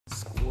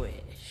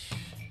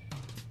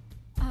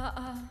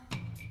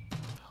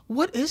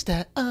What is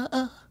that?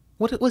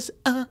 What it was?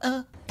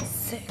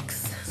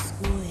 6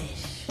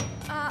 squish.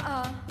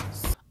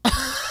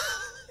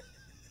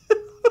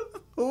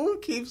 Who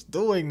keeps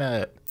doing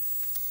that?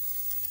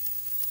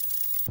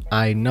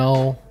 I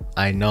know.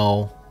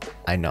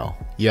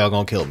 Y'all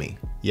gonna kill me.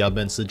 Y'all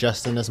been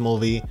suggesting this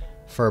movie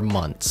for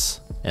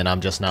months, and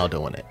I'm just now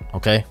doing it,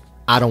 okay?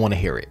 I don't want to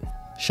hear it.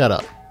 Shut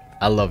up.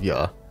 I love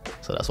y'all.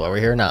 So that's why we're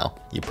here now.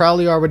 You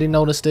probably already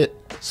noticed it,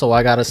 so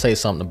I gotta say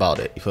something about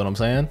it. You feel what I'm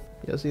saying?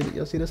 Y'all see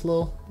this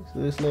little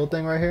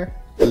thing right here?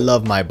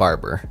 Love my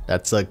barber.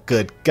 That's a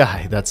good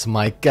guy. That's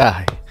my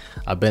guy.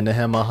 I've been to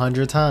him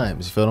 100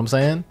 times. You feel what I'm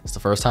saying? It's the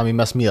first time he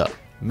messed me up.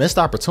 Missed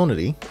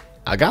opportunity.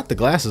 I got the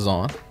glasses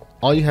on.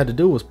 All you had to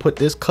do was put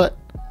this cut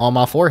on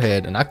my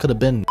forehead and I could have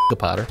been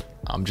Potter.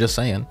 I'm just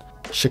saying.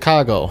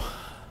 Chicago,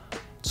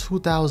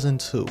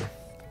 2002.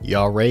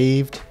 Y'all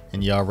raved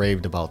and y'all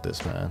raved about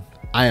this, man.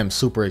 I am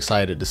super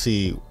excited to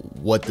see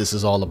what this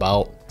is all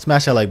about.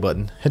 Smash that like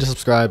button. Hit the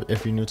subscribe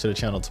if you're new to the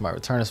channel. To my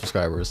returning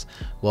subscribers,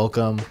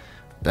 welcome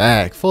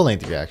back.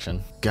 Full-length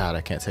reaction. God,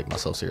 I can't take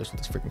myself serious with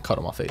this freaking cut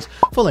on my face.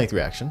 Full-length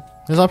reaction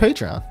is on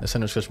Patreon. It's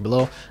in the description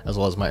below, as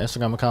well as my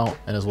Instagram account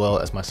and as well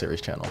as my series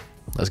channel.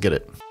 Let's get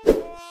it.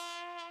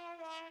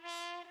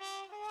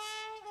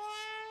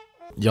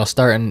 Y'all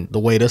starting the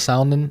way this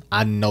sounding?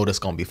 I know this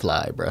gonna be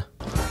fly, bruh.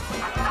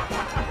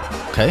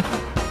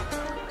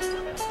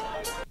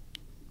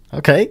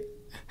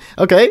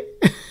 Okay.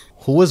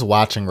 Who is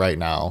watching right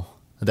now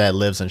that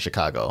lives in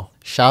Chicago?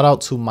 Shout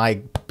out to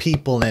my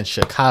people in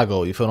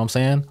Chicago. You feel what I'm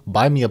saying?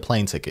 Buy me a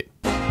plane ticket.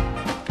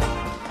 I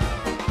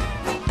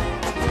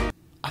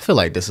feel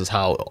like this is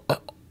how.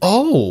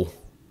 Oh,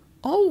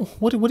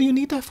 what do you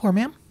need that for,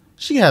 ma'am?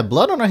 She had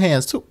blood on her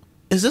hands too.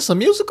 Is this a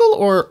musical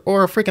or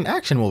a freaking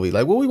action movie?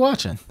 Like, what are we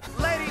watching?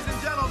 Ladies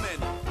and gentlemen,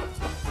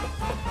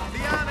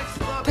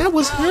 that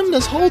was him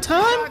this whole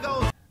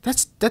time?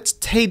 That's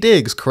Taye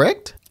Diggs,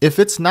 correct? If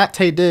it's not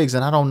Taye Diggs,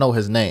 then I don't know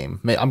his name.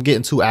 I'm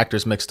getting two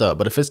actors mixed up.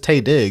 But if it's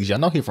Taye Diggs, y'all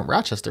know he from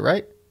Rochester,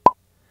 right?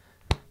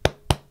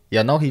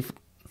 Y'all know he.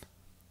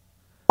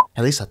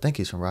 At least I think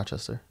he's from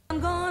Rochester.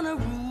 I'm gonna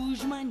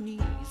rouge my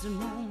knees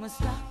and roll my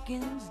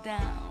stockings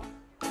down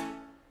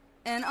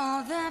and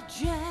all that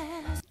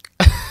jazz.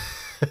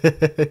 He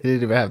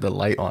didn't even have the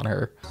light on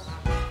her.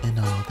 And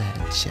all that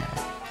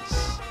jazz.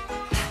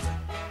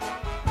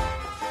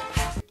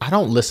 I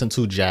don't listen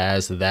to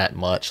jazz that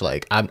much.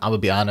 Like, I'm gonna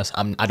be honest,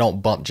 I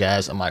don't bump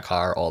jazz in my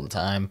car all the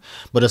time.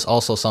 But it's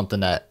also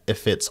something that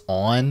if it's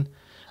on,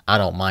 I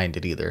don't mind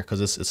it either, because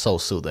it's so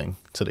soothing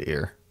to the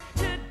ear.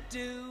 To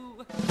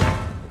do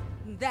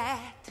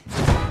that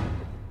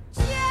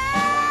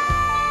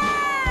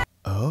jazz.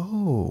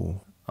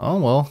 Oh,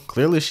 well,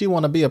 clearly she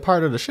want to be a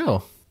part of the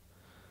show.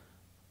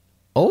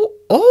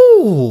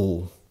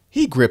 Oh,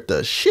 he gripped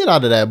the shit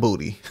out of that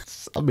booty.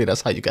 I mean,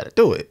 that's how you gotta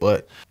do it,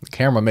 but the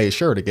camera made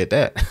sure to get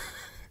that.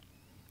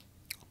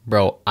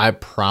 Bro, I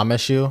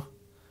promise you,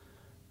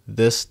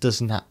 this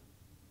does not.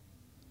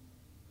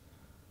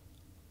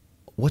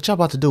 What y'all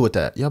about to do with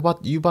that? You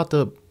about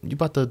to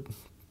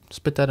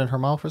spit that in her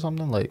mouth or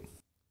something? Like,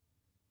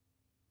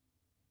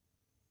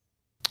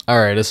 all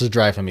right, this is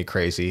driving me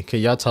crazy. Can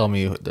y'all tell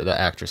me the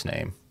actress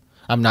name?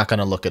 I'm not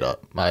gonna look it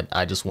up.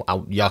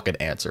 Y'all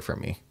could answer for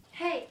me.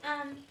 Hey,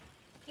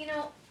 you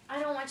know, I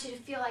don't want you to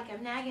feel like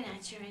I'm nagging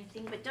at you or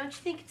anything, but don't you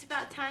think it's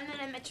about time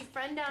that I met your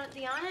friend down at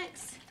the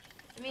Onyx?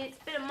 I mean, it's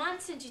been a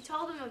month since you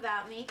told him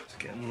about me. It's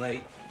getting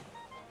late.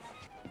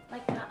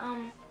 Like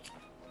a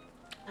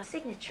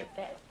signature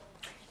bed.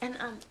 And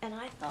I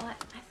thought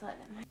that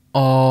might.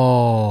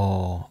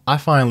 Oh, I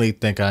finally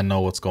think I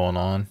know what's going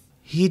on.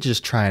 He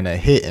just trying to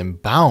hit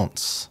and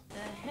bounce.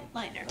 The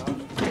headliner.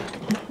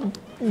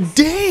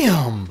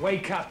 Damn!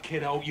 Wake up,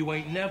 kiddo. You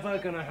ain't never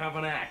gonna have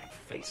an act.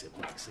 Face it,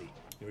 Roxie.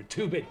 You're a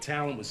two-bit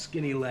talent with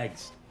skinny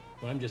legs.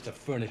 Well, I'm just a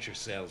furniture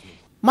salesman.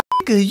 My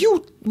nigga,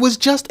 you was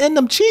just in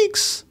them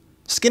cheeks.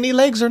 Skinny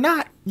legs or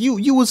not.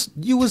 You was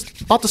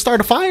about to start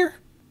a fire?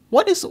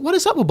 What is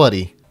up with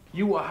buddy?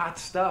 You were hot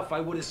stuff. I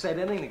would have said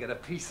anything to get a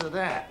piece of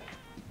that.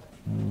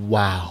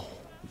 Wow.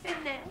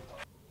 In there.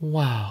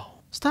 Wow.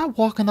 Stop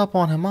walking up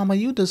on him, mama.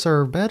 You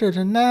deserve better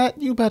than that.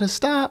 You better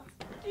stop.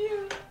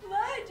 You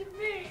lied to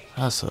me.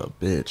 That's a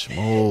bitch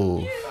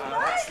move.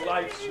 That's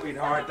life,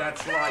 sweetheart.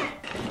 That's life.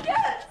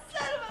 Yes,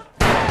 son of a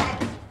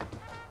bitch.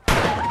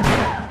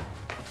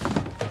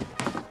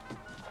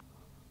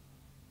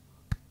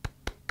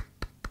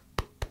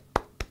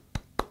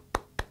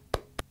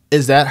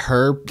 Is that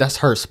her? That's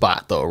her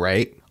spot though,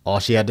 right? All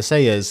she had to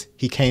say is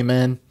he came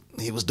in,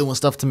 he was doing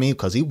stuff to me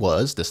because he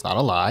was. That's not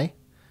a lie.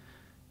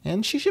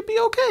 And she should be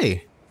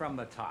okay. From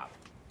the top.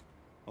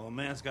 Well, a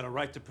man's got a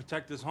right to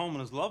protect his home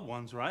and his loved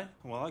ones, right?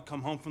 Well, I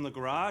come home from the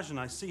garage and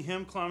I see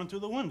him climbing through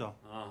the window.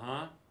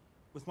 Uh-huh.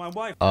 With my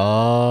wife.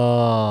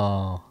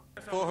 Oh.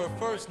 For her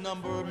first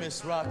number,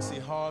 Miss Roxie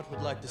Hart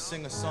would like to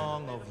sing a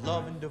song of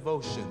love and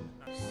devotion.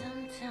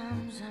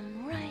 Sometimes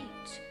I'm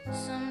right,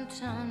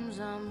 sometimes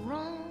I'm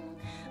wrong.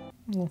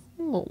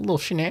 Little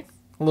snack.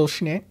 A little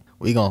snack.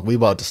 We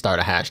about to start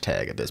a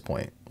hashtag at this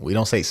point. We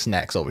don't say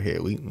snacks over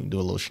here. We do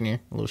a little sneer,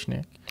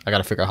 I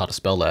gotta figure out how to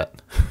spell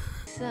that.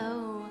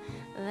 So,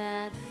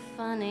 that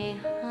funny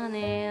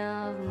honey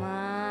of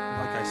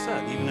mine. Like I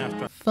said, even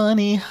after...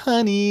 Funny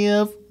honey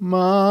of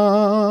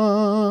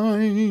mine.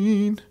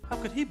 How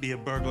could he be a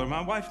burglar?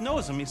 My wife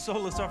knows him. He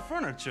sold us our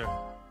furniture.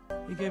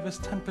 He gave us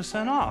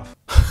 10% off.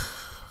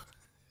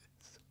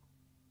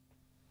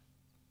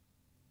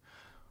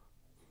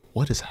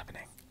 What is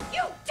happening?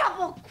 You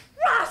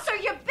double-crosser,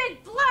 you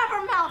big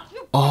blabbermouth!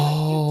 You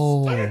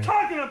Oh. What are you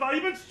talking about?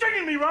 You've been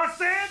stringing me,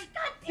 Roxanne!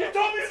 You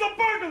told me he's a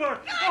burglar!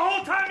 The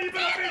whole time you've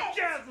been up here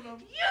jazzing him!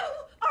 You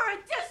are a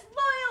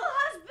disloyal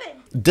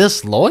husband!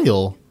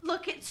 Disloyal?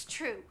 Look, it's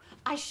true.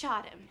 I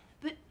shot him,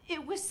 but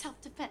it was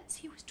self-defense.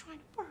 He was trying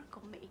to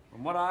burgle me.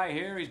 From what I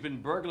hear, he's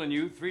been burgling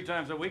you 3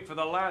 times a week for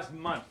the last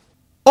month.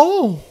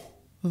 Oh,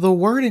 the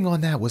wording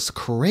on that was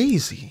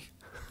crazy.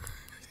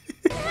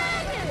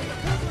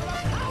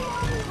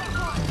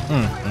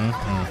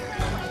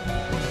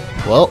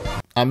 Well,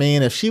 I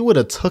mean, if she would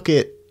have took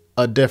it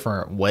a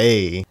different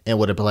way and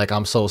would have been like,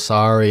 I'm so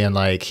sorry, and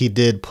like, he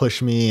did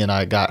push me and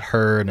I got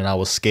hurt and I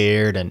was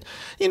scared, and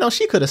you know,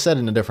 she could have said it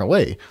in a different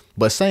way.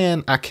 But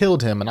saying I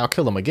killed him and I'll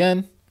kill him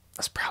again,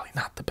 that's probably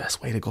not the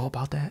best way to go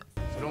about that.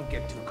 So don't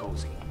get too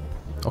cozy.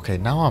 Okay,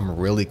 now I'm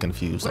really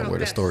confused on where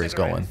the story's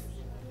going.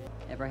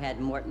 Ever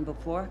had Morton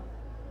before?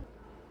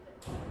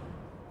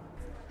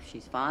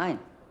 She's fine.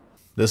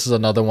 This is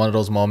another one of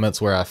those moments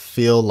where I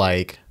feel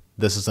like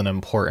this is an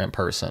important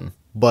person,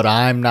 but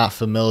I'm not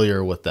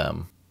familiar with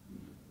them.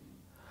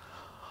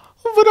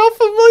 But I'm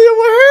familiar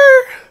with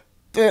her.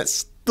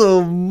 That's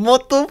the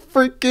mother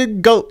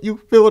freaking goat. You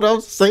feel what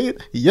I'm saying?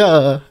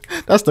 Yeah,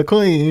 that's the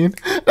queen.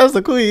 That's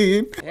the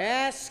queen.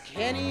 Ask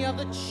any of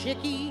the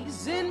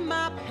chickies in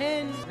my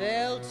pen.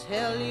 They'll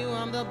tell you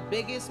I'm the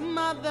biggest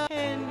mother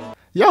hen.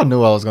 Y'all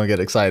knew I was gonna get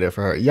excited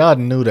for her. Y'all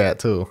knew that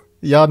too.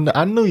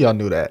 I knew y'all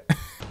knew that.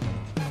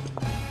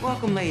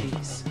 Welcome,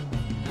 ladies.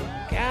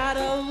 Got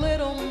a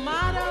little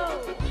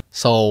motto.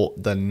 So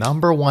the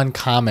 #1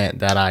 comment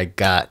that I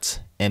got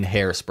in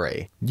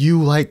Hairspray: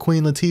 you like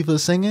Queen Latifah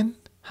singing?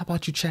 How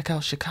about you check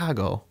out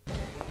Chicago?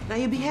 Now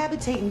you'll be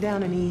habitating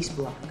down in the East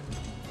Block.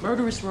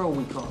 Murderous Row,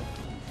 we call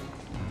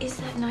it. Is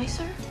that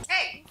nicer?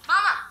 Hey,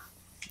 Mama!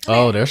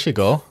 Oh, there she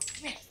go.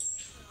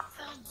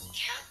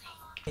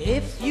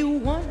 If you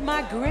want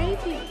my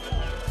gravy,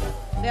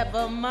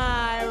 never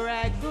my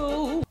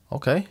ragu.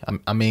 Okay,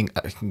 I mean,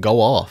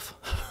 go off.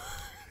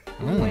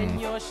 When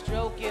you're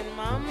stroking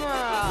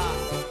mama,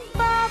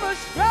 mama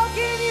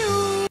stroking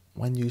you.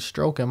 When you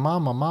stroking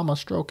mama, mama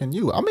stroking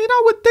you. I mean,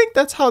 I would think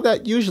that's how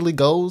that usually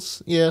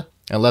goes. Yeah,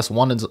 unless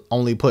one is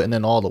only putting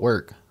in all the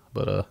work.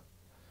 But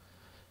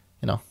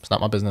you know, it's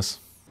not my business.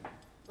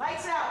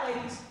 Lights out,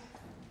 ladies.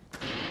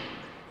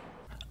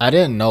 I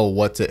didn't know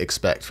what to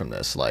expect from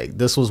this. Like,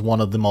 this was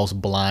one of the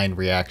most blind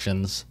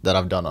reactions that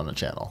I've done on the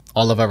channel.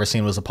 All I've ever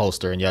seen was a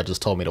poster and y'all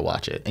just told me to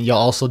watch it. And y'all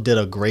also did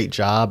a great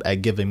job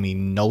at giving me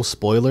no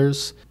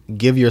spoilers.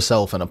 Give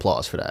yourself an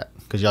applause for that,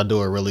 because y'all do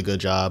a really good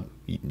job.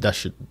 You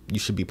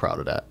should be proud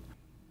of that.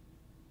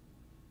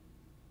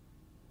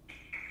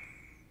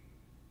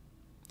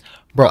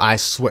 Bro, I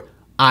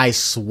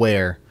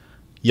swear,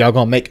 y'all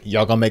gonna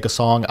make a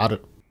song out of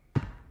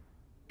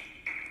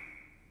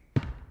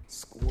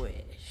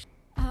Squish.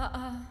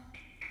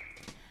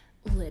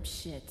 Lip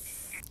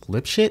shits.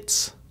 lip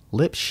shits?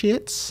 Lip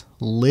shits?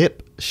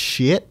 Lip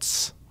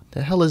shits?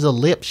 The hell is a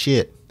lip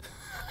shit?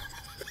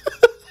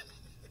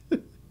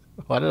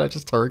 Why did I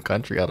just turn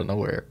country out of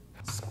nowhere?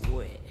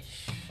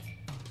 Squish.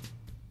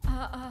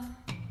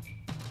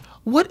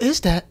 What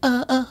is that?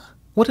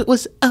 What it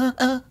was?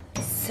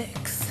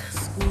 6.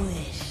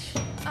 Squish.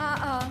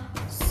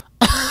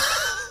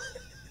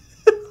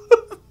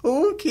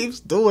 Who keeps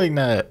doing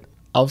that?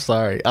 I'm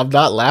sorry. I'm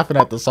not laughing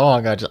at the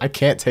song. I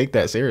can't take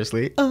that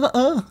seriously.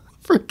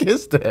 Frick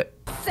is that?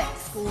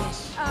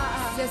 Squish.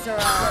 Scissor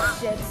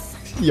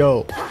shits.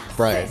 Yo,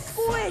 Brian.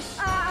 Squish.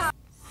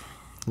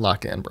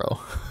 Lock in, bro.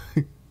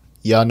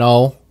 Y'all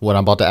know what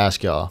I'm about to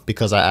ask y'all,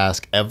 because I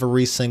ask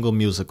every single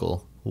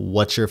musical,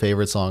 what's your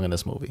favorite song in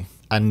this movie?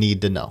 I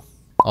need to know.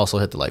 Also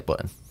hit the like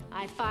button.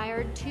 I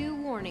fired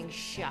 2 warning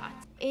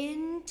shots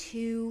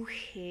into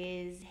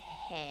his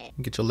head.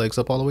 Get your legs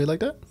up all the way like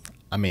that?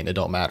 I mean, it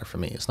don't matter for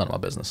me. It's none of my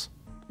business.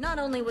 Not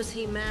only was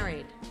he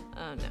married,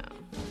 oh no,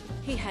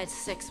 he had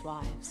 6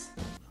 wives.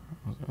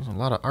 There's a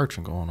lot of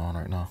arching going on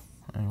right now.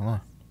 I ain't gonna lie.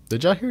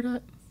 Did y'all hear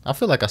that? I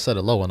feel like I said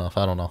it low enough.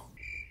 I don't know.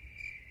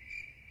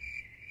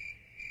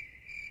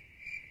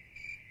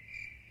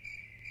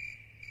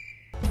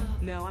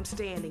 Now I'm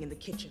standing in the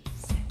kitchen,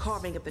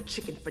 carving up the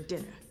chicken for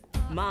dinner,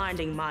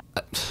 minding my...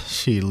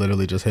 She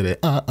literally just hit it.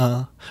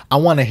 I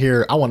want to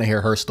hear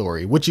her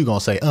story. What you gonna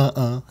say?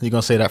 You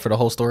gonna say that for the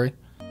whole story?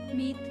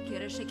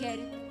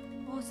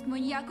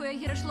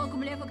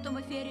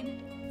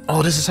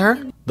 Oh, this is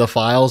her? The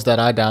files that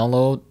I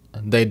download,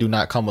 they do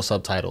not come with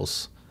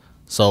subtitles.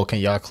 So can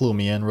y'all clue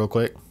me in real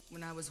quick?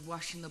 When I was was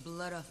washing the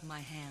blood off my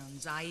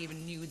hands. I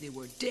even knew they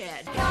were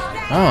dead.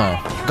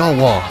 Oh,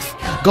 go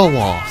off. Go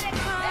off.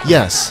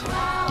 Yes.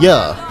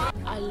 Yeah.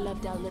 I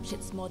loved our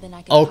Lipschitz more than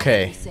I could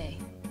Okay. say.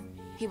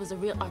 He was a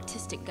real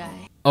artistic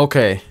guy.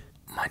 Okay.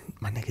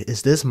 My nigga,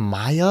 is this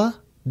Maya?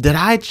 Did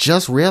I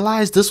just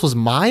realize this was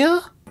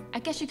Maya? I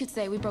guess you could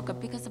say we broke up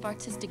because of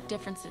artistic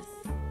differences.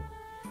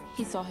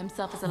 He saw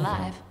himself as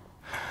alive.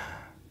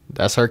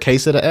 That's her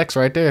case of the X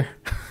right there.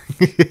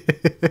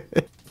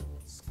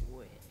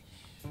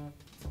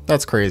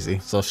 That's crazy.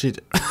 So she...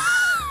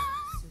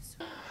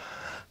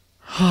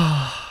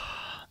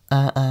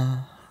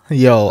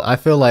 Yo, I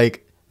feel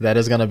like that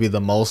is gonna be the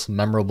most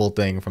memorable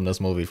thing from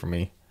this movie for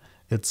me.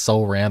 It's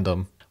so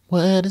random.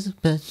 What is the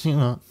best you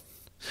want?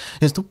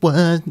 It's the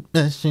what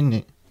best you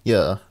need.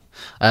 Yeah.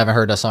 I haven't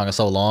heard that song in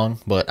so long,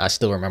 but I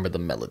still remember the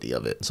melody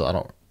of it, so I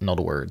don't know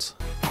the words.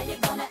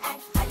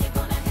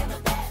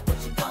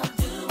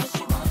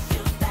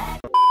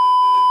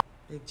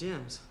 Big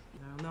Jim's.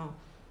 I don't know.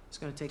 It's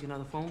gonna take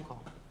another phone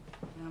call.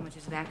 How much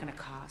is that gonna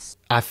cost?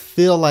 I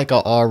feel like I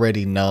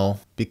already know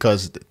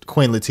because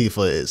Queen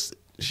Latifah is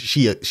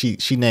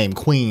she named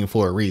Queen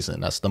for a reason.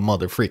 That's the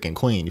mother freaking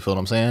queen. You feel what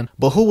I'm saying?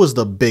 But who was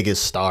the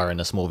biggest star in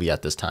this movie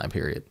at this time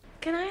period?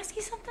 Can I ask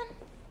you something?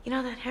 You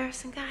know that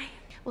Harrison guy?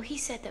 Well, he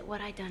said that what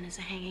I done is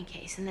a hanging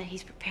case and that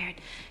he's prepared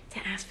to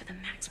ask for the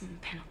maximum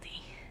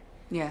penalty.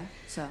 Yeah,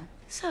 so?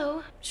 So,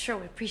 I'm sure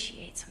we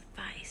appreciate some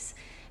advice.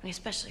 I mean,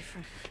 especially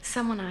from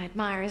someone I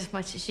admire as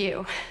much as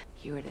you.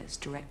 Here it is,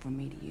 direct from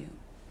me to you.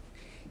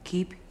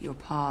 Keep your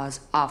paws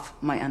off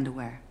my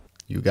underwear.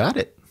 You got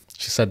it.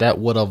 She said that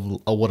with a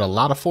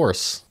lot of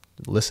force.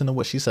 Listen to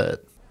what she said.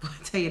 I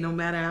tell you, no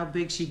matter how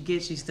big she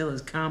gets, she's still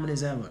as common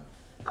as ever.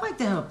 I like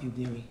to help you,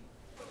 dearie.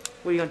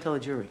 What are you gonna tell the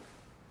jury?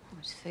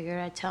 I just figured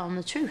I'd tell him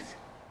the truth.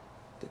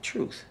 The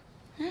truth.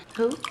 Huh?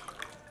 Who?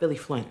 Billy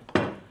Flynn.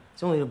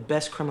 He's only the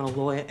best criminal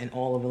lawyer in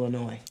all of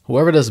Illinois.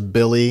 Whoever this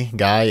Billy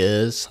guy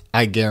is,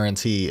 I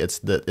guarantee it's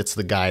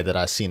the guy that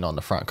I seen on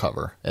the front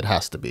cover. It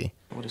has to be.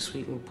 With a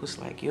sweet little puss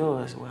like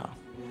yours, well,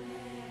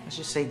 let's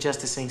just say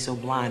justice ain't so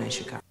blind in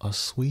Chicago. A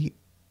sweet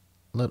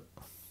little...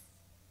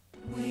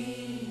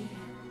 We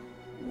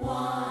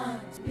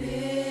want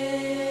Billy.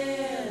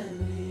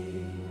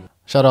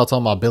 Shout out to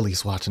all my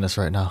Billies watching this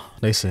right now.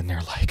 They sitting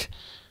there like,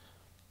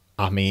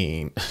 I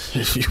mean,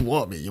 if you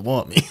want me, you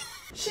want me.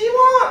 She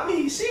want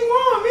me! She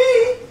want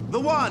me! The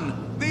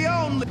one, the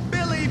only,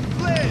 Billy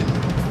Flynn!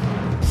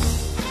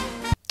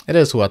 It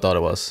is who I thought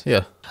it was,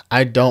 yeah.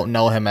 I don't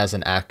know him as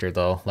an actor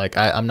though. Like,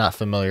 I'm not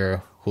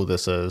familiar who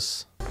this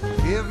is.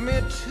 Give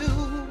me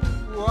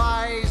 2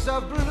 eyes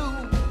of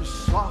blue,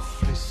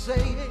 softly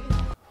saying.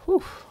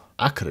 Whew.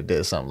 I could have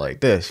did something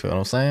like this, you know what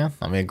I'm saying?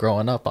 I mean,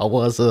 growing up, I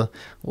was a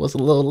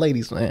little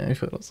ladies man, you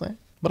feel what I'm saying?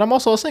 But I'm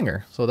also a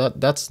singer, so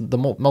that's the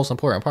most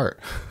important part.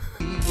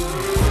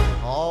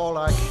 All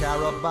I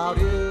care about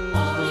is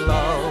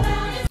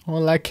love.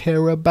 All I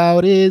care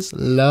about is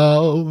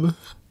love.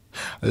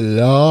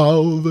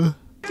 Love.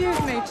 Excuse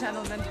me,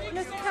 gentlemen.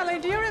 Miss Kelly,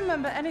 do you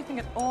remember anything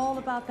at all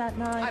about that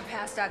night? I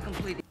passed out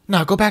completely.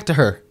 No, go back to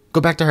her.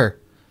 Go back to her.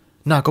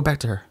 No, go back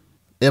to her.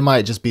 It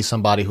might just be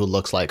somebody who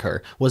looks like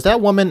her. Was that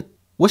woman...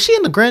 Was she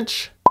in the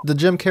Grinch? The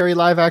Jim Carrey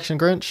live action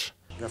Grinch?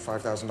 You got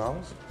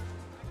 $5,000?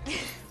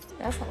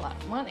 That's a lot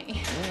of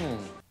money.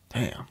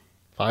 Damn.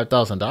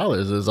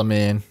 $5,000 is, I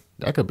mean,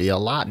 that could be a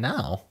lot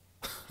now.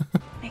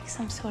 Make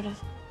some sort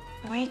of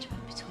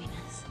arrangement between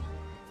us.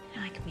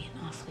 And I can be an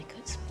awfully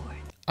good sport.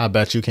 I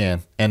bet you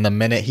can. And the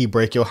minute he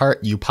break your heart,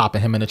 you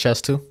popping him in the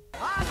chest too?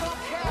 My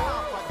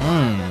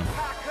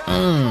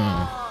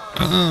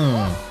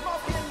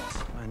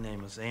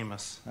name is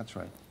Amos. That's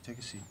right. Take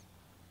a seat.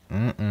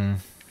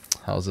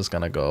 How's this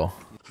gonna go?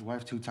 Your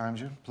wife 2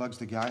 times you, plugs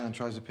the guy, and then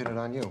tries to pin it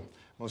on you.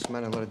 Most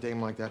men would let a dame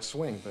like that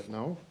swing, but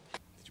no.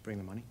 Did you bring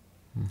the money?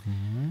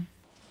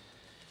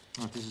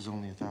 Oh, this is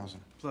only 1,000.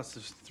 Plus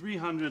there's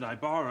 300 I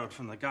borrowed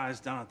from the guys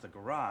down at the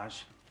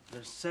garage.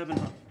 There's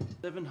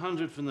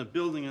 700 from the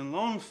building and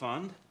loan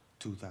fund.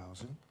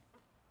 2,000.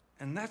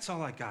 And that's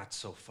all I got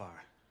so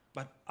far.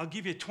 But I'll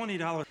give you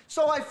 $20.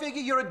 So I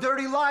figure you're a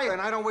dirty liar,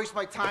 and I don't waste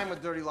my time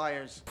with dirty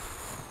liars.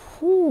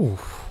 Whew.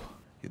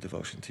 Your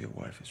devotion to your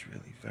wife is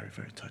really very,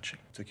 very touching.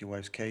 Took your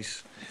wife's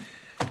case,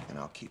 and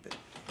I'll keep it.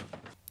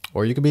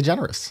 Or you can be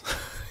generous.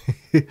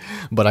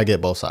 But I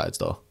get both sides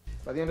though.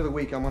 By the end of the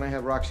week, I'm gonna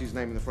have Roxie's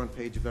name in the front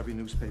page of every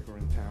newspaper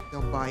in town.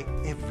 They'll buy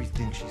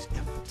everything she's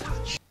ever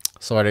touched.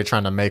 So are they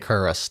trying to make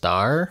her a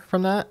star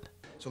from that?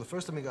 So the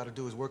first thing we gotta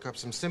do is work up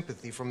some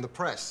sympathy from the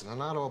press. And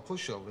not all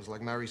pushovers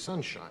like Mary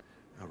Sunshine.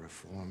 A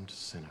reformed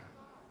sinner.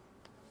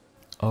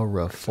 A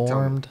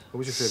reformed what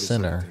was your favorite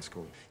sinner. subject in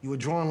school? You were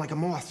drawn like a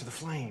moth to the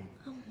flame.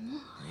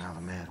 And now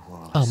the mad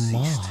world A has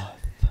ceased. moth.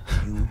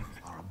 You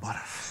are a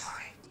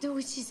butterfly. So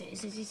what she said?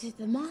 Is it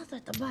the moth or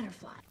the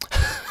butterfly?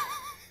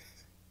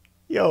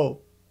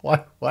 Yo,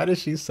 why did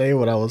she say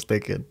what I was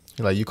thinking?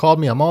 Like, you called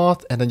me a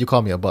moth and then you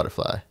called me a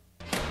butterfly.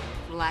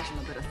 Flashing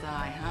a bit of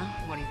thigh, huh?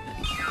 What do you think?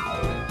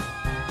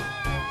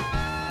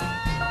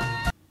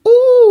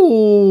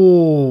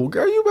 Ooh,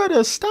 girl, you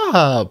better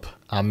stop.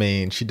 I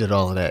mean, she did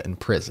all of that in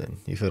prison.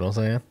 You feel what I'm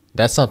saying?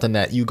 That's something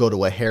that you go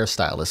to a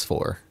hairstylist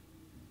for.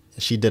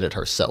 She did it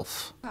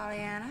herself.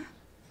 Pollyanna,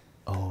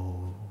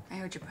 Oh. I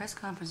heard your press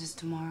conference is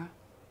tomorrow.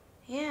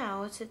 Yeah,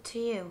 what's it to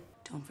you?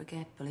 Don't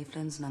forget, Billy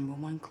Flynn's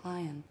 #1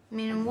 client.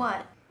 Meaning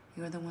what?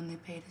 You're the one they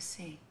pay to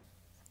see.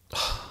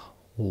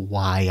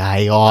 Why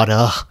I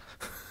oughta.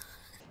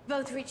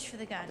 Both reach for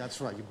the gun.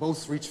 That's right. You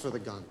both reach for the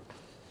gun.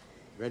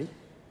 Ready?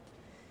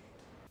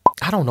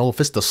 I don't know if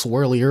it's the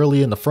swirly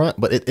early in the front,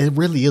 but it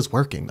really is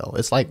working though.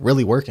 It's like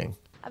really working.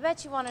 I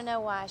bet you want to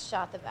know why I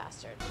shot the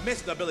bastard.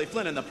 Mr. Billy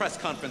Flynn in the press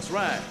conference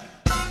rag.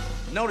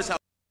 Notice how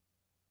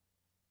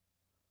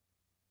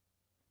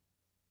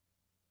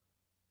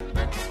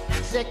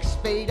 6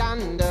 feet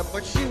under,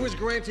 but she was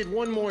granted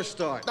one more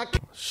start.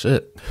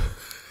 Shit.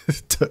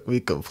 It took me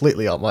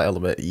completely out my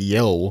element.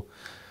 Yo.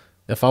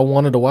 If I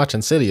wanted to watch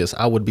Insidious,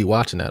 I would be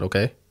watching that,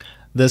 okay?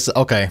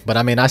 Okay, but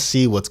I mean, I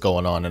see what's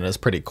going on, and it's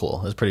pretty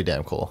cool. It's pretty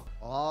damn cool.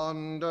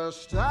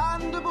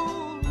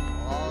 Understandable.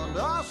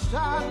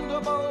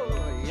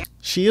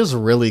 She is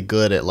really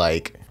good at,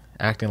 like,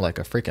 acting like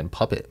a freaking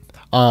puppet.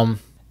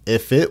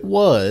 If it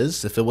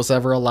was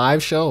ever a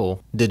live show,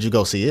 did you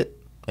go see it?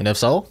 And if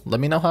so, let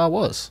me know how it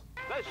was.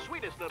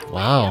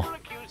 Wow.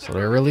 So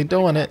they're really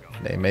doing it.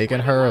 They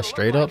making her a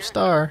straight up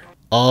star.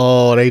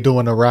 Oh, they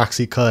doing the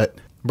Roxie cut.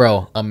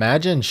 Bro,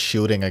 imagine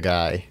shooting a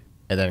guy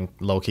and then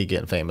low-key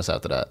getting famous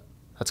after that.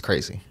 That's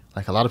crazy.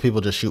 Like, a lot of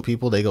people just shoot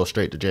people, they go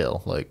straight to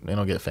jail. Like, they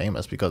don't get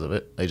famous because of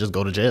it. They just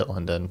go to jail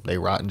and then they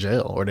rot in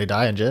jail or they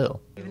die in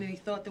jail. Even any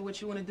thought that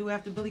what you want to do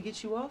after Billy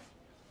gets you off?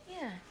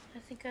 Yeah, I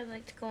think I'd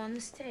like to go on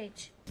the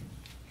stage.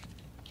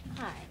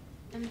 Hi,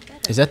 I'm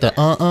better. Is that the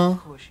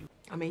Of course you.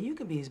 I mean, you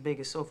could be as big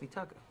as Sophie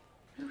Tucker.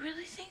 You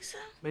really think so?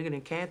 Bigger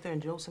than Cantor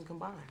and Jolson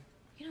combined.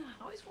 You know, I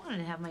always wanted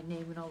to have my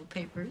name in all the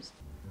papers.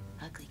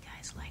 Ugly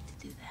guys like to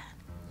do that.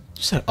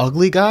 You said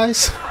ugly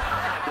guys?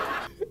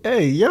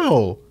 Hey,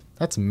 yo.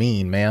 That's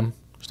mean, ma'am.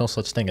 There's no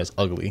such thing as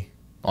ugly.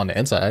 On the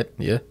inside,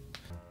 yeah.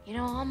 You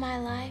know, all my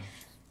life,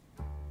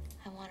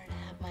 I wanted to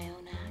have my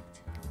own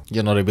act.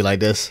 You know, they'd be like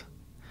this.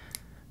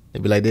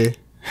 They'd be like this.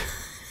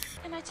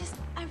 And I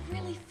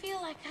really feel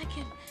like I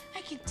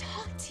can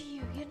talk to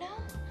you, you know?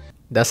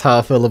 That's how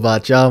I feel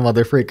about y'all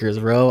mother freakers,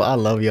 bro. I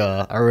love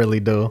y'all. I really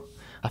do.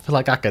 I feel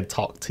like I could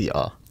talk to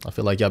y'all. I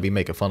feel like y'all be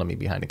making fun of me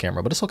behind the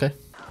camera, but it's okay.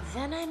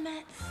 Then I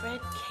met Fred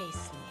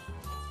Casely,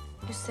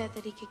 who said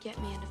that he could get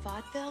me into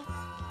vaudeville.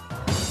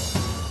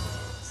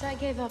 So I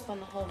gave up on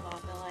the whole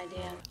vaudeville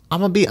idea.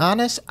 I'm gonna be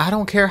honest. I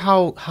don't care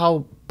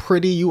how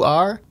pretty you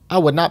are. I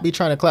would not be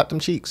trying to clap them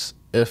cheeks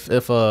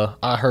if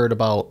I heard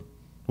about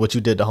what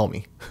you did to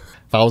homie.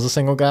 If I was a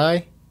single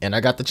guy and I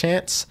got the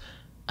chance,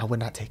 I would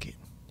not take it.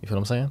 You feel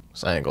what I'm saying?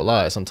 So I ain't gonna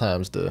lie.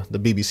 Sometimes the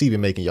BBC be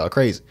making y'all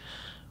crazy.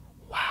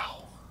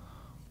 Wow.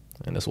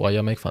 And that's why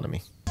y'all make fun of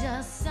me.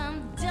 Just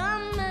some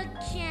dumb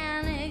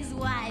mechanic's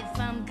wife,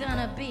 I'm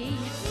gonna be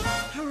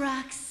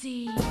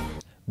Roxie.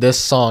 This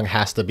song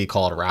has to be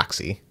called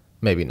Roxie.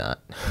 Maybe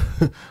not.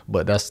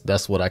 But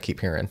that's what I keep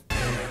hearing.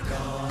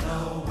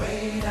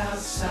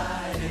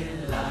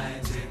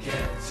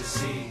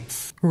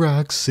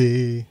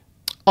 Roxie.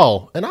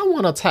 Oh, and I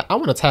want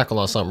to tackle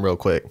on something real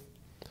quick.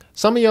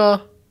 Some of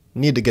y'all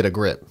need to get a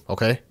grip,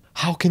 okay?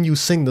 How can you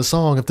sing the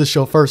song if this is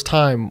your first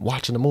time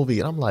watching the movie?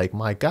 And I'm like,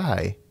 my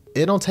guy,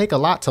 it don't take a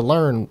lot to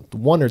learn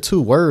 1 or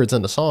 2 words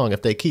in the song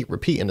if they keep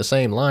repeating the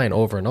same line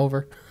over and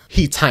over.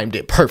 He timed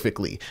it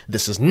perfectly.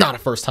 This is not a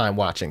first time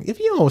watching. If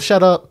you don't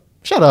shut up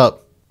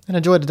and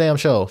enjoy the damn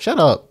show. Shut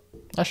up.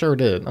 I sure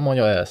did. I'm on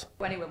your ass.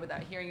 Anywhere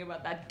without hearing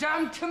about that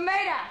dumb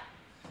tomato.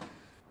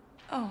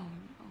 Oh,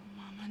 no,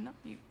 Mama, not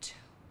you too.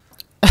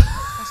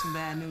 That's some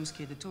bad news,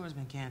 kid. The tour's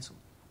been canceled.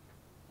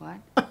 What?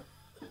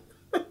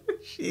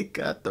 She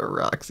got the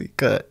Roxie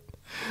cut.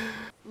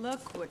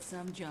 Look what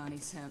some Johnny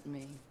sent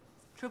me.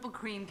 Triple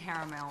cream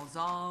caramels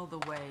all the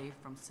way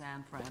from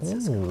San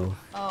Francisco. Ooh.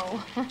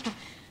 Oh,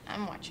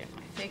 I'm watching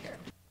my figure.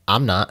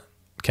 I'm not.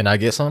 Can I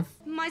get some?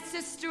 My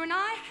sister and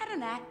I had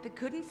an act that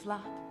couldn't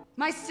flop.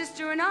 My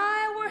sister and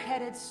I were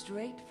headed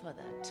straight for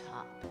the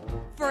top.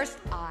 First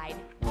I'd,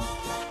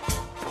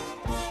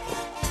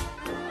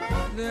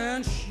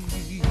 then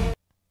she.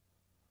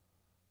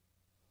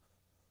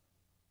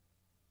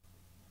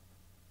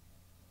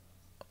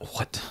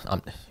 What?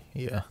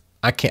 Yeah.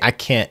 I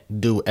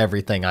can't do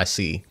everything I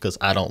see because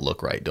I don't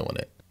look right doing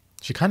it.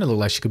 She kind of looked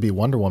like she could be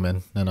Wonder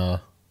Woman in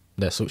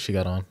that suit she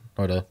got on,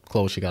 or the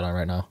clothes she got on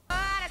right now.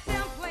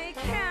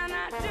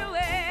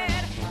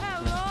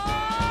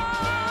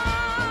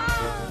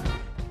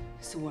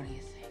 So what do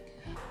you think?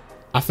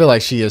 I feel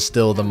like she is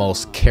still the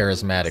most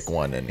charismatic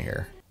one in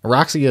here.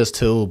 Roxie is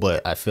too,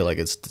 but I feel like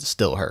it's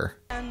still her.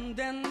 And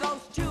then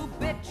those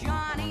 2-bit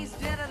Johnnies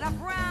did it up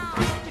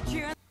round.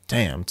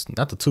 Damn, it's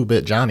not the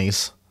 2-bit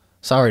Johnnies.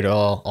 Sorry to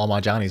all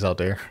my Johnnies out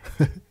there.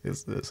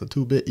 It's a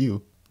 2-bit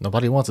you.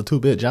 Nobody wants a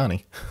 2-bit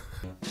Johnny.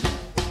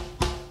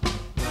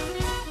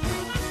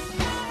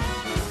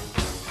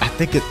 I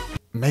think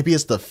maybe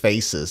it's the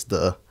faces.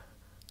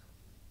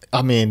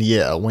 I mean,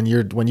 yeah, when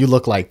you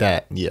look like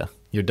that, yeah,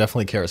 you're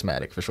definitely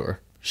charismatic for sure.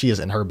 She is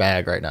in her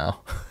bag right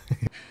now.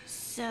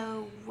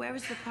 So, where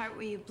was the part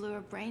where you blew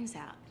her brains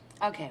out?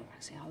 Okay,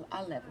 Roxie,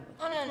 I'll level with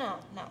you. Oh,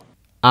 no.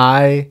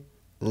 I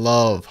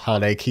love how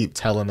they keep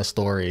telling the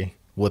story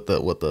with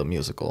the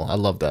musical. I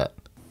love that.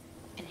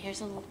 And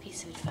here's a little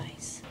piece of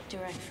advice,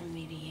 direct from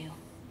me to you.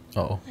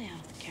 Uh-oh. Lay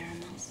off the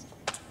caramels.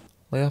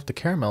 Lay off the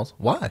caramels?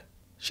 Why?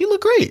 She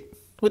look great.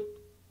 What?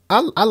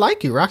 I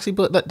like you, Roxie,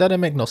 but that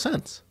didn't make no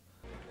sense.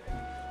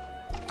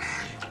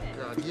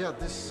 God, yeah,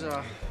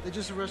 they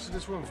just arrested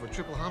this woman for a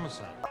triple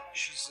homicide.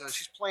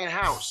 She's playing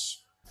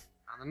house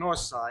on the north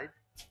side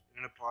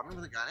in an apartment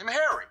with a guy named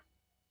Harry.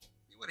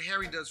 See what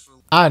Harry does for...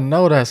 I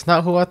know that's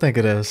not who I think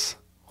it is.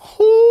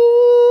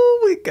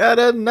 Ooh, we got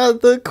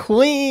another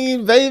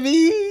queen,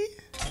 baby.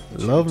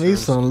 Love me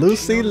some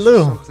Lucy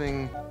Liu.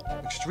 Something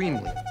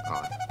extremely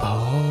odd.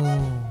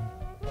 Oh.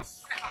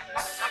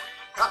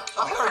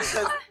 Harry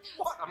said,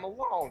 what? I'm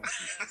alone.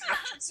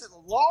 She said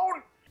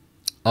alone?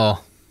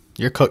 Oh,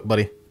 you're cooked,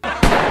 buddy.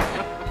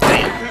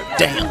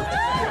 Damn.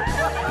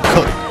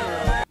 Cooked.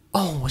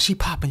 Oh, was she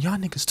popping y'all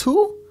niggas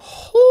too?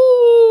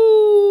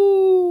 Ooh.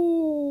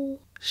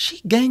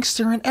 She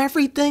gangster in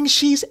everything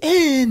she's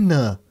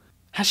in.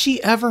 Has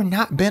she ever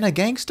not been a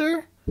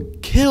gangster?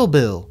 Kill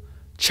Bill,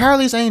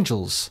 Charlie's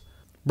Angels.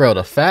 Bro,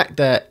 the fact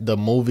that the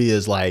movie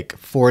is like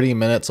 40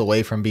 minutes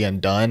away from being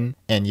done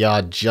and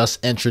y'all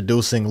just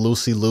introducing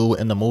Lucy Liu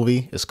in the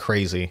movie is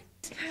crazy.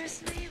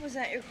 Personally, was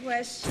that your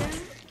question?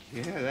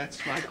 Yeah,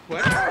 that's my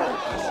question.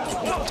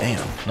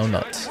 Damn, no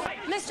nuts.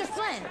 Mr.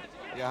 Flynn,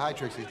 Yeah, hi,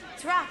 Trixie.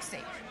 it's Roxie.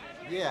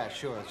 Yeah,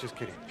 sure, it's just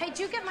kidding. Hey, did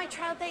you get my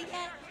trial date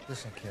yet?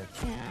 Listen, kid.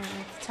 Yeah,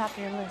 at the top of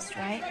your list,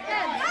 right?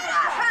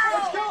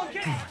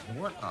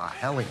 What a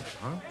helly,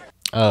 huh?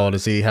 Oh,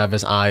 does he have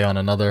his eye on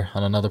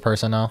another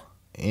person now?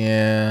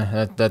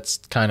 Yeah, that's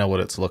kind of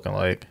what it's looking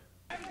like.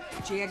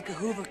 J. Edgar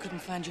Hoover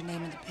couldn't find your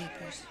name in the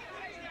papers.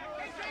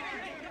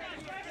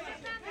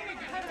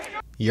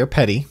 You're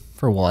petty,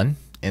 for one.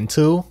 And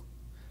two,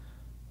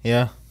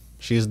 yeah,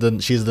 she's the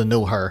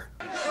new her.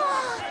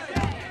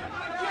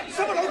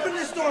 Someone open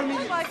this door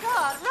immediately. Oh my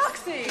God,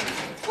 Roxie!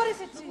 What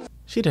is it to you?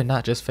 She did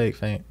not just fake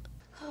faint.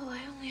 Oh, I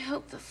only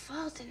hope the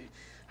fall didn't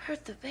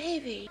hurt the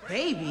baby.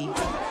 Baby?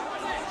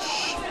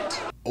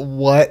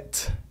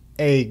 What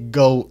a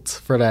goat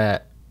for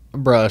that.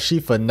 Bruh,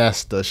 she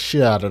finessed the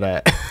shit out of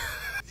that.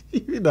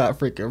 You're not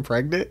freaking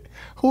pregnant.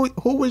 Who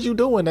was you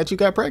doing that you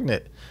got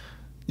pregnant?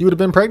 You would have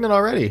been pregnant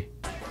already.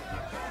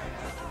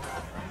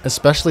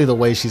 Especially the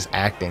way she's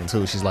acting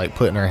too. She's like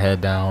putting her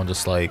head down,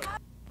 just like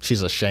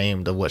she's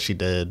ashamed of what she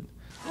did.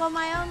 Well,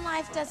 my own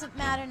life doesn't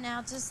matter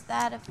now, just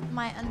that of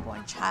my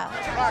unborn child.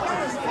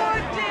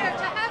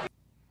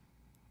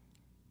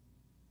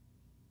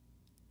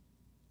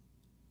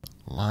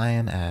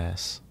 Lion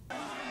ass.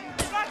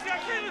 Roxie, I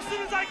came as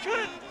soon as I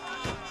could.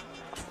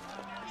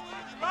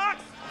 Rox!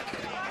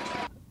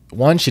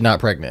 One, she not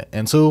pregnant.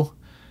 And two,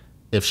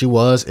 if she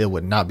was, it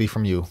would not be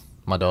from you,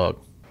 my dog.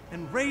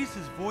 And raised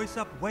his voice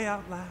up way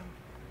out loud,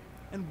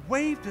 and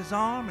waved his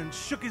arm and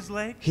shook his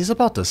leg. He's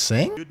about to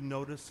sing? You'd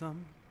notice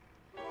some.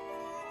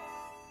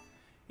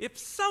 If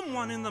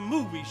someone in the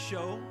movie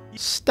show...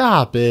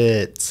 Stop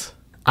it.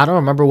 I don't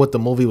remember what the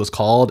movie was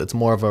called. It's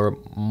more of a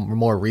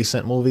more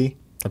recent movie.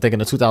 I think in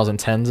the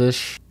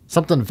 2010s-ish.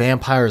 Something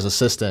Vampire's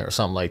Assistant or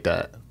something like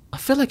that. I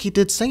feel like he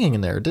did singing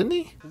in there, didn't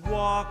he?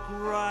 Walk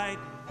right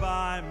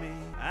by me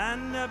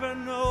and never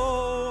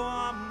know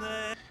I'm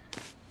there.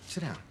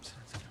 Sit down.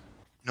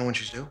 You know when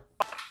she's due?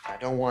 I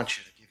don't want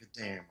you to give a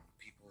damn when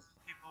people...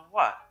 People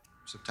what?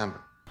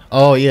 September.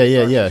 Oh,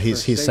 yeah.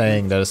 He's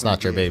saying that it's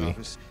not your baby.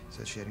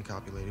 Said she hadn't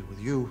copulated with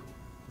you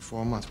for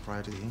 4 months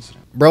prior to the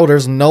incident. Bro,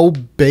 there's no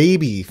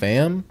baby,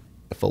 fam.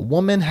 If a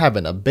woman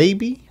having a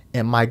baby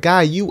and my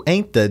guy, you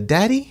ain't the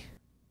daddy?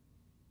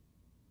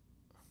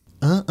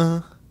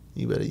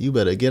 You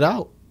better get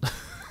out.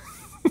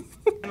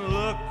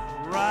 Look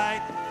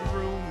right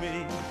through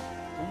me.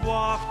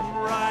 Walk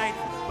right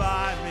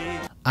by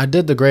me. I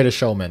did The Greatest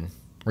Showman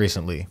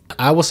recently.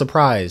 I was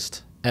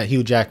surprised at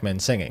Hugh Jackman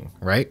singing,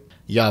 right?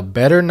 Y'all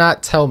better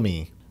not tell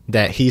me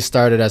that he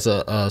started as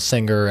a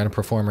singer and a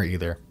performer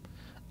either.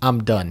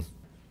 I'm done.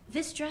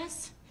 This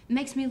dress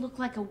makes me look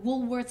like a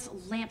Woolworth's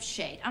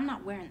lampshade. I'm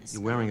not wearing this.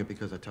 You're wearing it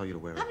because I tell you to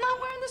wear it. I'm not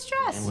wearing this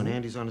dress. And when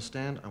Andy's on the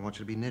stand, I want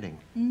you to be knitting.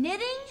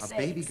 Knitting? A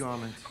baby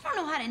garment. I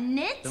don't know how to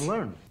knit. Then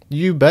learn.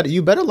 You better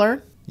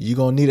learn. You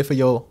gonna need it for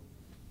your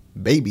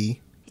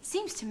baby. It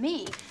seems to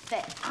me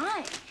that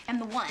I am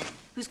the one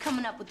who's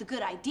coming up with the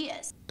good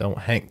ideas. Don't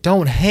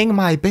hang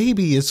my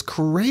baby. It's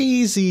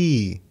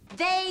crazy.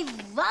 They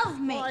love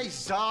me.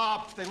 Rise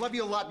up. They love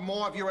you a lot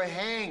more if you were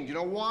hanged. You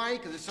know why?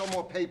 Because they sell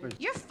more papers.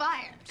 You're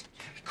fired.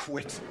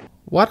 Quit.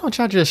 Why don't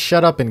y'all just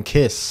shut up and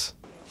kiss?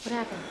 What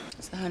happened?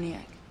 It's the honey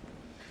egg.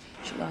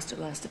 She lost her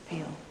last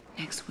appeal.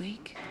 Next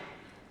week,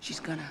 she's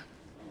gonna...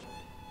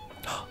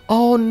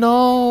 Oh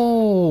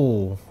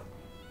no.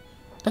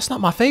 That's not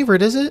my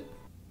favorite, is it?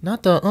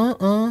 Not the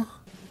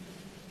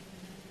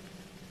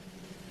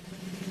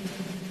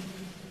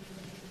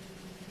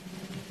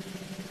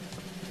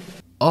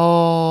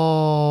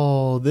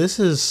Oh, this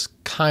is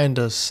kind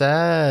of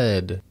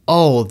sad.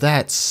 Oh,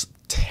 that's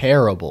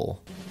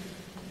terrible.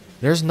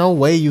 There's no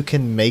way you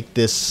can make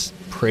this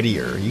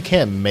prettier. You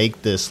can't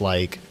make this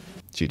like...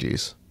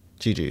 GG's.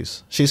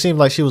 GG's. She seemed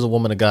like she was a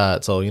woman of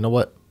God, so you know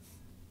what?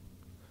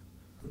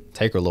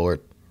 Take her, Lord.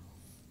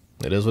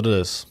 It is what it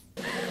is.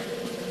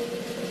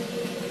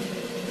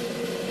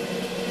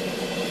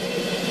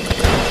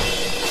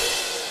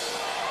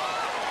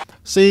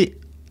 See,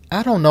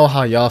 I don't know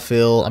how y'all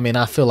feel. I mean,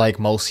 I feel like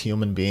most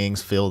human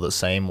beings feel the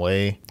same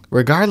way.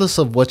 Regardless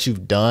of what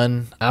you've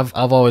done, I've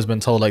always been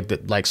told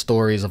like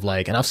stories of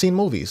like, and I've seen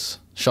movies.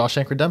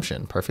 Shawshank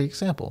Redemption, perfect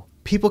example.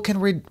 People can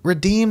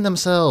redeem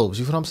themselves.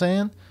 You feel what I'm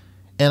saying?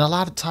 And a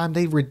lot of time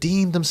they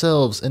redeem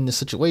themselves in this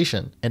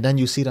situation, and then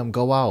you see them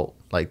go out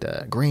like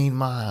that. Green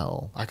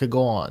Mile. I could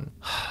go on.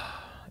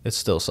 It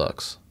still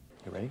sucks.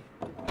 You ready?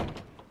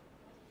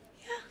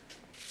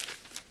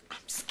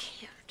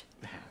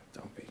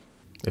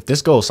 If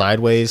this goes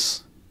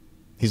sideways,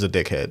 he's a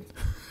dickhead.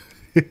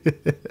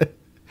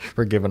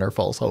 For giving her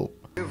false hope.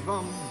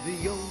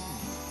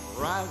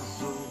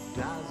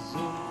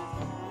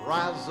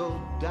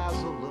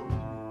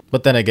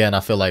 But then again, I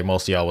feel like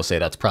most of y'all would say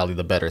that's probably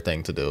the better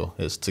thing to do,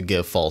 is to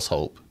give false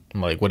hope.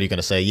 I'm like, what are you going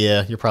to say?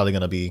 Yeah, you're probably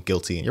going to be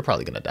guilty and you're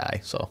probably going to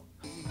die. So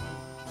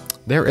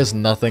there is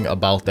nothing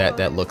about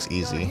that looks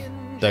easy.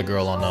 That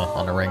girl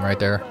on the ring right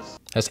there.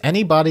 Has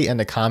anybody in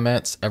the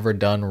comments ever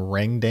done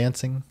ring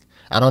dancing?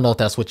 I don't know if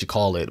that's what you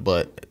call it,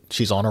 but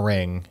she's on a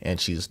ring and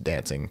she's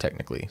dancing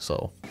technically.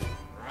 So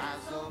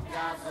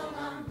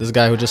this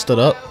guy who just stood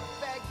up,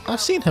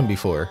 I've seen him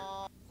before.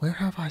 Where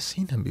have I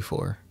seen him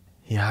before?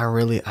 Yeah, I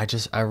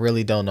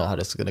really don't know how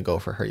this is gonna go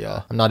for her,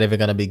 y'all. I'm not even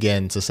gonna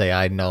begin to say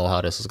I know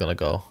how this is gonna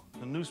go.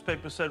 The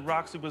newspaper said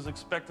Roxie was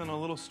expecting a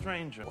little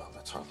stranger. Well,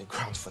 that's hardly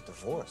grounds for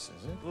divorce,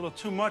 is it? A little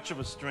too much of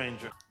a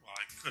stranger. Well,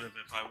 I could have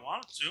if I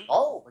wanted to.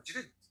 Oh, but you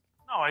didn't.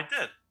 No, I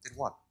did. Did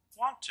what?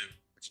 Want to.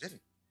 But you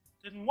didn't.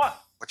 Didn't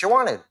what? What you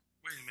wanted.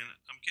 Wait a minute,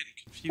 I'm getting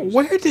confused.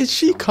 Where did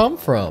she come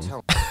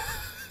from?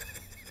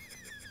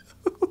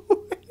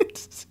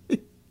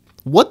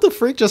 What the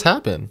freak just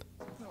happened?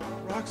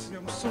 Oh, Roxie,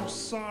 I'm so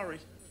sorry.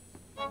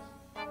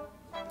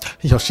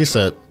 Yo, she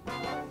said,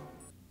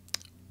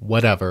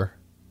 whatever.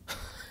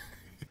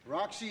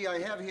 Roxie, I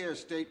have here a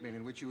statement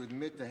in which you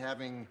admit to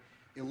having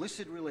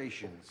illicit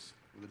relations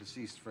with the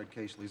deceased Fred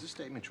Casely. Is this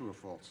statement true or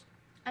false?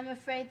 I'm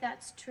afraid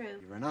that's true.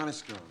 You're an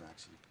honest girl,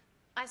 Roxie.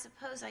 I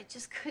suppose I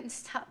just couldn't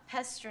stop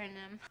pestering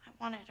him. I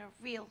wanted a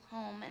real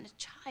home and a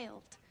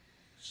child.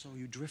 So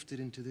you drifted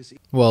into this...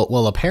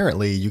 Well,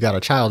 apparently you got a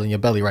child in your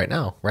belly right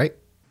now, right?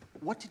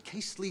 What did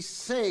Casely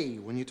say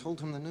when you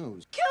told him the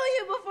news? Kill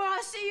you before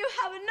I see you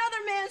have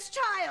another man's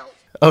child.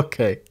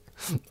 Okay.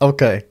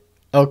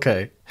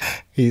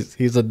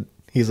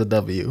 He's a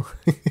W.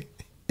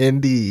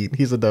 Indeed,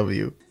 he's a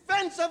W.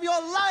 Defense of your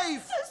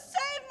life! To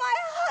save my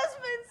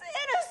husband's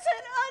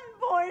innocent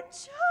unborn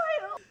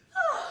child.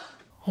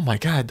 Oh my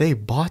God, they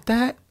bought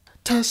that?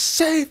 To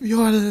save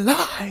your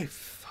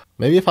life.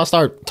 Maybe if I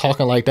start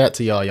talking like that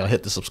to y'all,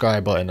 hit the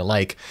subscribe button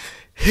and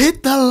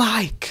hit the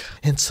like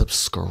and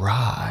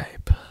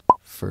subscribe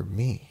for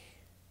me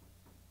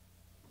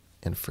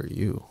and for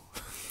you.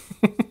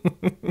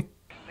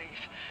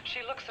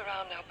 She looks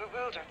around now,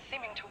 bewildered,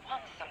 seeming to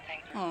want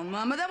something. Oh,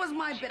 Mama, that was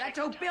my bit. I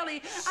told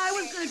Billy I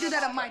was going to do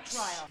that at my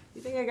trial.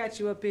 You think I got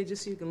you up here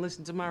just so you can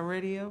listen to my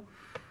radio?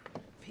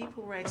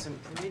 People write some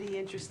pretty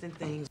interesting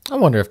things. I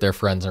wonder if they're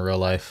friends in real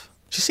life.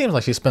 She seems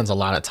like she spends a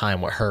lot of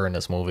time with her in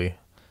this movie.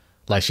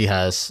 Like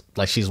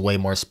she's way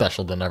more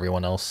special than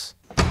everyone else.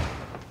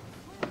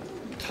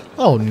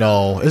 Oh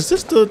no, is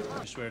this the...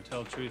 I swear to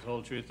tell the truth,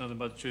 whole truth, nothing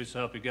but the truth, so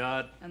help you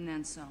God. And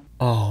then some.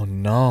 Oh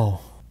no.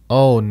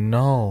 Oh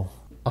no.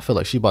 I feel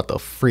like she about to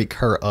freak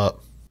her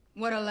up.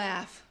 What a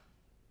laugh.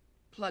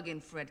 Plug in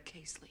Fred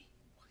Casely.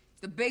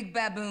 The big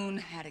baboon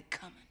had it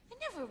coming. I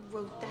never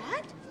wrote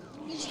that.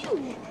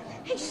 You.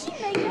 Hey, she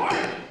made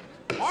that.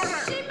 Order!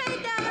 She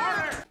made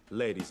that up.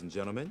 Ladies and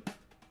gentlemen,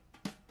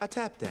 a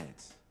tap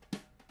dance.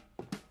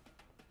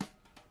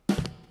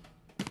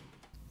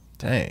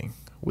 Dang.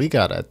 We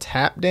got a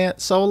tap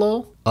dance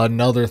solo.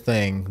 Another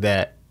thing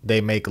that they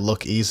make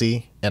look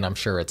easy, and I'm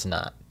sure it's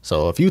not.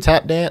 So if you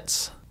tap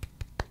dance,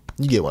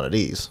 you get one of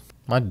these.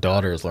 My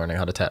daughter is learning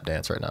how to tap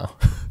dance right now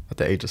at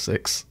the age of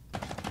 6.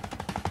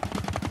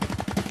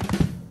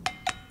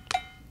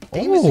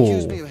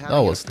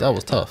 Oh, that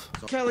was tough.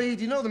 So, Kelly,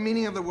 do you know the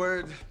meaning of the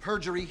word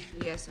perjury?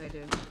 Yes, I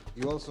do.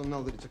 You also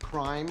know that it's a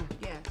crime?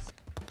 Yes.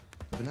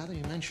 But now that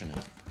you mention it...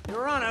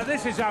 Your Honor,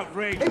 this is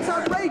outrageous. It's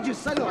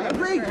outrageous, I know,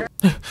 outrageous.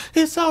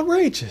 It's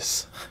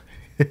outrageous.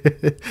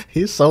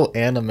 He's so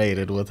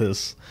animated with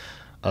his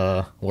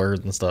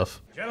words and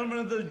stuff. Gentlemen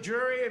of the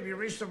jury, have you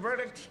reached a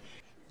verdict?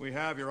 We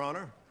have, Your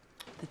Honor.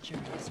 The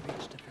jury has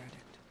reached a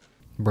verdict.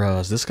 Bruh,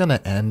 is this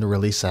gonna end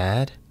really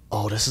sad?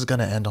 Oh, this is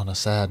gonna end on a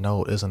sad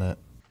note, isn't it?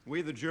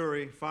 We, the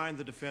jury, find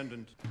the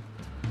defendant.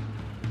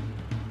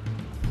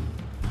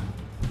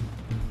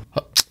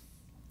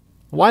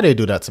 Why they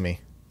do that to me?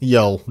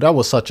 Yo, that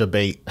was such a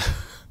bait.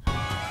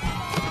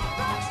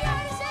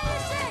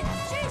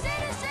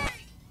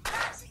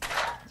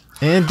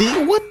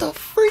 Andy, what the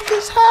freak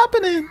is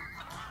happening?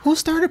 Who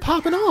started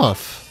popping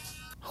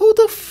off? Who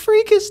the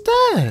freak is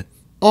that?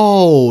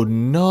 Oh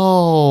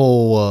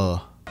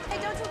no.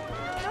 Hey, don't you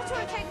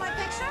want to take my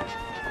picture?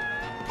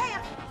 Hey,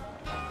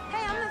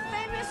 I'm the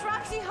famous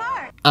Roxie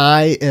Hart.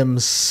 I am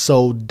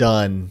so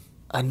done.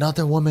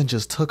 Another woman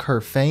just took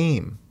her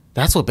fame.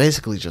 That's what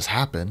basically just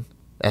happened.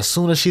 As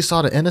soon as she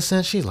saw the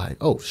innocent, she's like,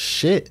 oh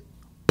shit.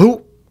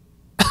 Boop.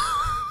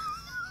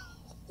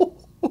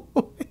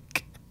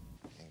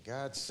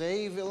 God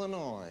save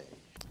Illinois.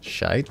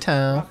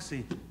 Chi-town.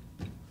 Roxie,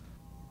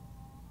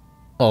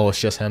 Oh,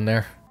 it's just him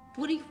there.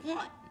 What do you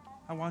want?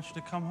 I want you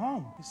to come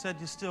home. You said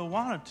you still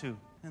wanted to.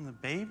 And the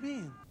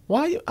baby?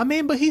 Why? I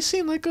mean, but he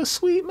seemed like a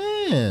sweet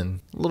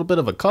man. A little bit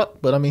of a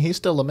cut, but I mean, he's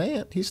still a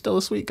man. He's still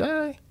a sweet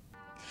guy.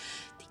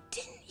 They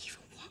didn't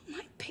even want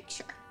my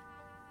picture.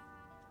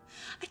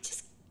 I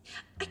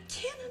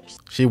can't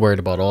understand. She worried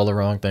about all the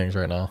wrong things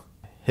right now.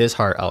 His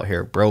heart out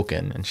here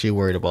broken, and she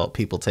worried about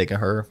people taking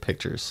her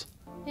pictures.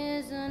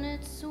 Isn't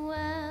it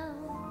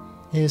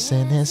swell?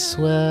 Isn't it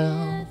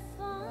swell?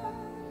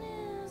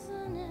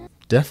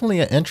 Definitely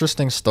an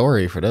interesting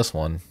story for this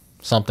one.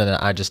 Something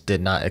that I just did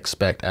not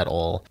expect at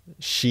all.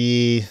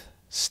 She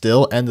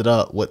still ended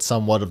up with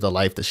somewhat of the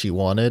life that she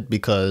wanted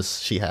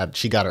because she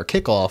got her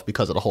kickoff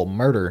because of the whole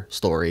murder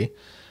story.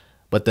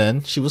 But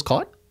then she was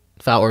caught,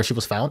 she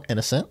was found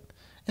innocent,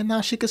 and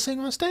now she could sing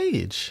on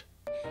stage.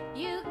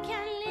 You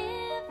can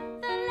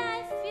live the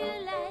life you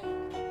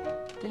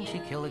like. Didn't she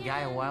kill a guy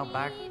a while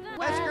back?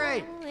 That's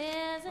great.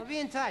 We'll be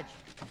in touch.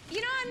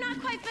 You know, I'm not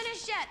quite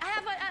finished yet. I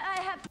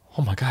have.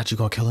 Oh my God, you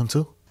gonna kill him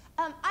too?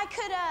 I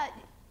could,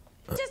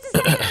 just a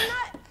second, I'm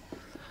not.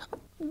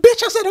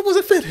 Bitch, I said I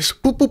wasn't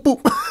finished. Boop, boop,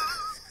 boop.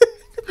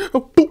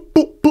 Boop,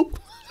 boop, boop.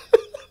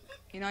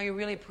 You know, you're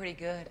really pretty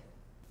good.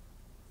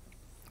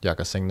 Y'all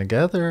can sing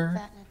together.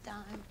 That and a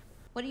dime.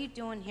 What are you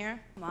doing here?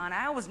 Come on,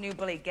 I always knew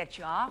Billy'd get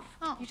you off.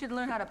 Oh. You should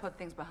learn how to put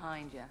things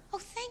behind you. Oh,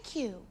 thank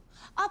you.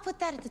 I'll put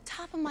that at the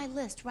top of my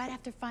list right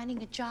after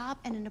finding a job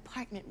and an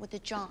apartment with a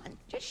John.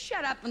 Just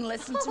shut up and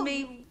listen to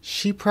me.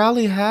 She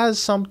probably has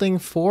something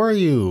for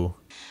you.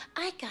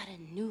 I got a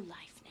new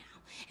life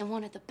now, and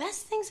one of the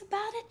best things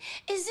about it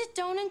is it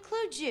don't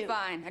include you.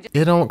 Fine.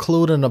 It don't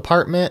include an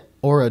apartment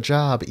or a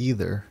job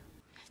either.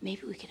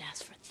 Maybe we could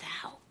ask for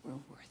thou. We're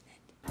worth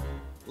it.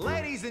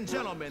 Ladies and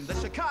gentlemen, the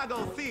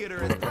Chicago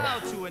Theater is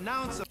proud to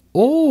announce.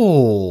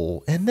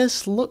 Oh, and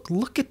this look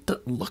at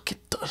the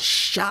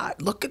shot.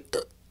 Look at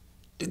the.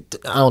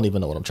 I don't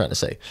even know what I'm trying to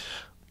say.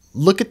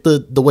 Look at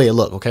the way it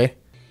look, okay?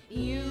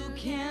 You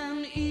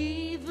can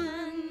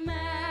even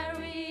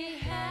marry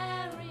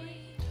Harry.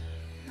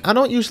 I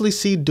don't usually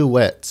see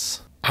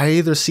duets. I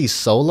either see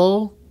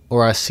solo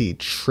or I see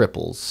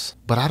triples,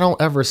 but I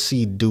don't ever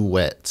see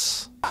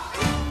duets.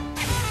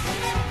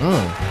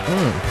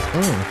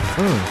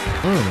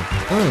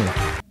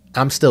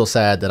 I'm still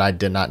sad that I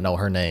did not know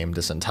her name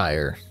this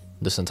entire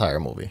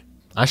movie.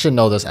 I should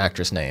know this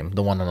actress name,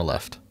 the one on the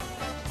left.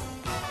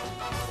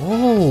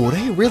 Oh,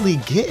 they really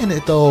getting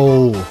it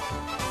though.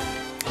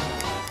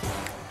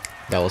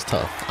 That was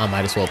tough. I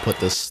might as well put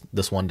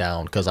this one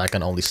down because I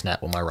can only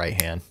snap with my right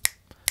hand.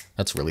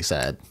 That's really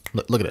sad.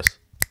 Look at this.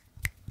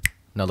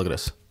 Now look at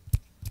this.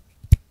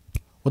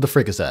 What the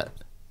frick is that?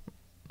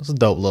 That's a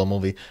dope little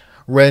movie.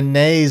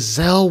 Renée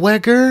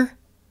Zellweger?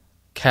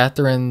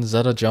 Catherine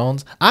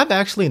Zeta-Jones? I've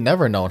actually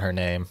never known her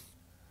name.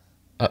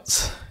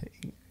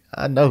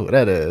 I know who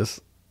that is.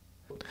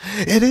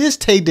 It is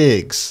Tay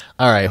Diggs.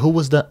 All right, who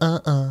was the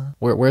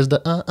Where's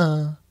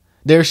the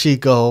There she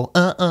go.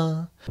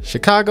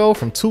 Chicago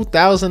from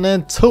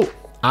 2002.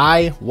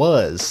 I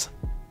was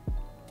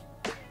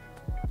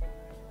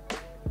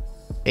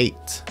 8.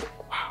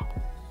 Wow.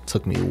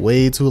 Took me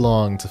way too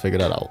long to figure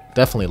that out.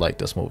 Definitely like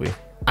this movie.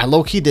 I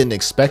low-key didn't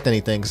expect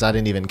anything because I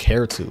didn't even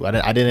care to.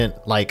 I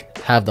didn't like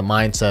have the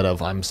mindset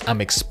of I'm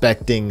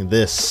expecting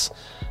this.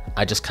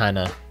 I just kind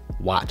of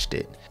watched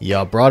it.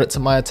 Y'all brought it to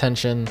my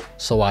attention,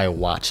 so I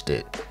watched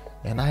it.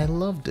 And I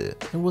loved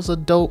it. It was a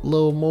dope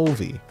little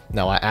movie.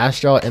 Now I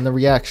asked y'all in the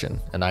reaction,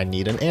 and I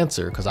need an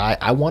answer because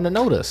I want to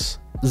know this.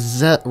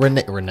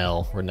 Renée,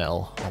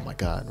 oh my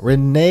God.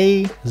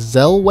 Renée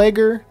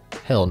Zellweger?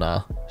 Hell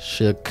nah.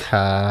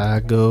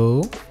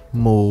 Chicago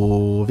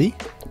movie.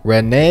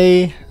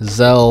 Renée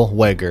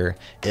Zellweger.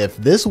 If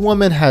this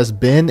woman has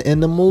been in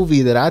the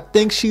movie that I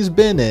think she's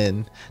been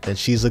in, then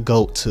she's a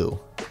GOAT too.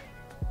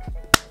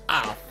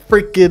 I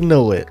freaking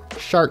knew it.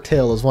 Shark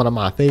Tale is one of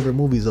my favorite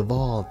movies of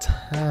all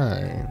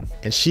time.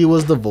 And she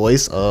was the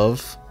voice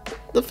of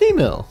the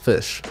female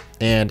fish.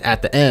 And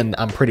at the end,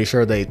 I'm pretty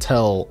sure they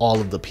tell all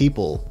of the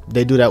people.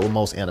 They do that with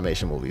most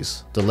animation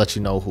movies to let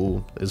you know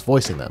who is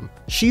voicing them.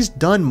 She's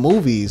done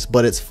movies,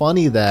 but it's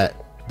funny that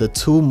the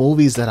 2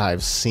 movies that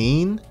I've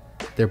seen,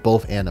 they're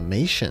both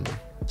animation.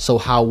 So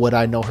how would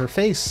I know her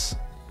face?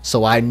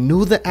 So I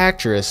knew the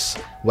actress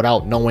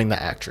without knowing the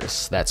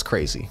actress. That's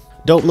crazy.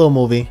 Dope little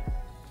movie.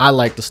 I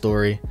like the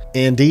story.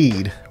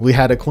 Indeed, we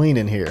had a queen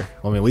in here.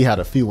 I mean, we had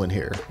a few in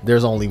here.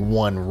 There's only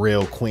one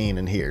real queen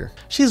in here.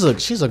 She's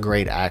a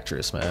great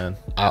actress, man.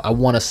 I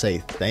want to say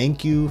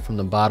thank you from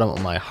the bottom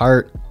of my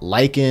heart.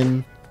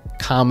 Liking,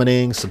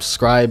 commenting,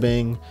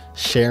 subscribing,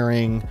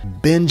 sharing,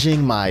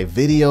 binging my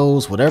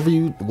videos,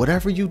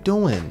 whatever you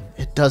doing,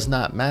 it does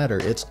not matter.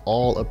 It's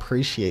all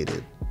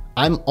appreciated.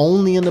 I'm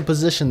only in the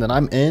position that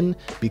I'm in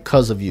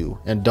because of you,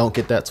 and don't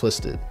get that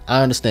twisted.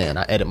 I understand,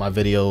 I edit my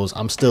videos.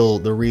 I'm still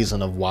the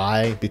reason of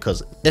why,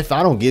 because if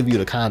I don't give you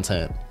the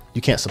content,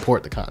 you can't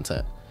support the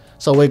content.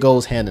 So it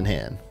goes hand in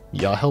hand.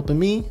 Y'all helping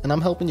me and I'm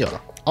helping y'all.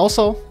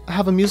 Also, I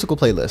have a musical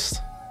playlist.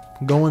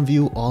 Go and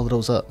view all of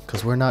those up,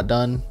 because we're not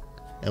done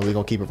and we're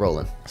gonna keep it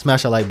rolling.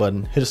 Smash that like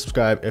button, hit a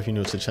subscribe if you're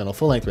new to the channel.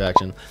 Full length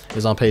reaction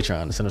is on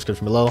Patreon. It's in the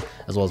description below,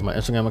 as well as my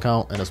Instagram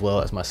account and as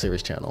well as my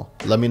series channel.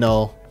 Let me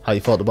know how you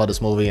felt about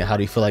this movie and how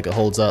do you feel like it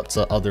holds up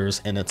to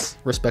others in its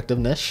respective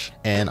niche.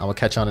 And I'm gonna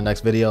catch you on the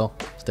next video.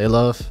 Stay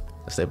love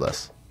and stay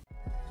blessed.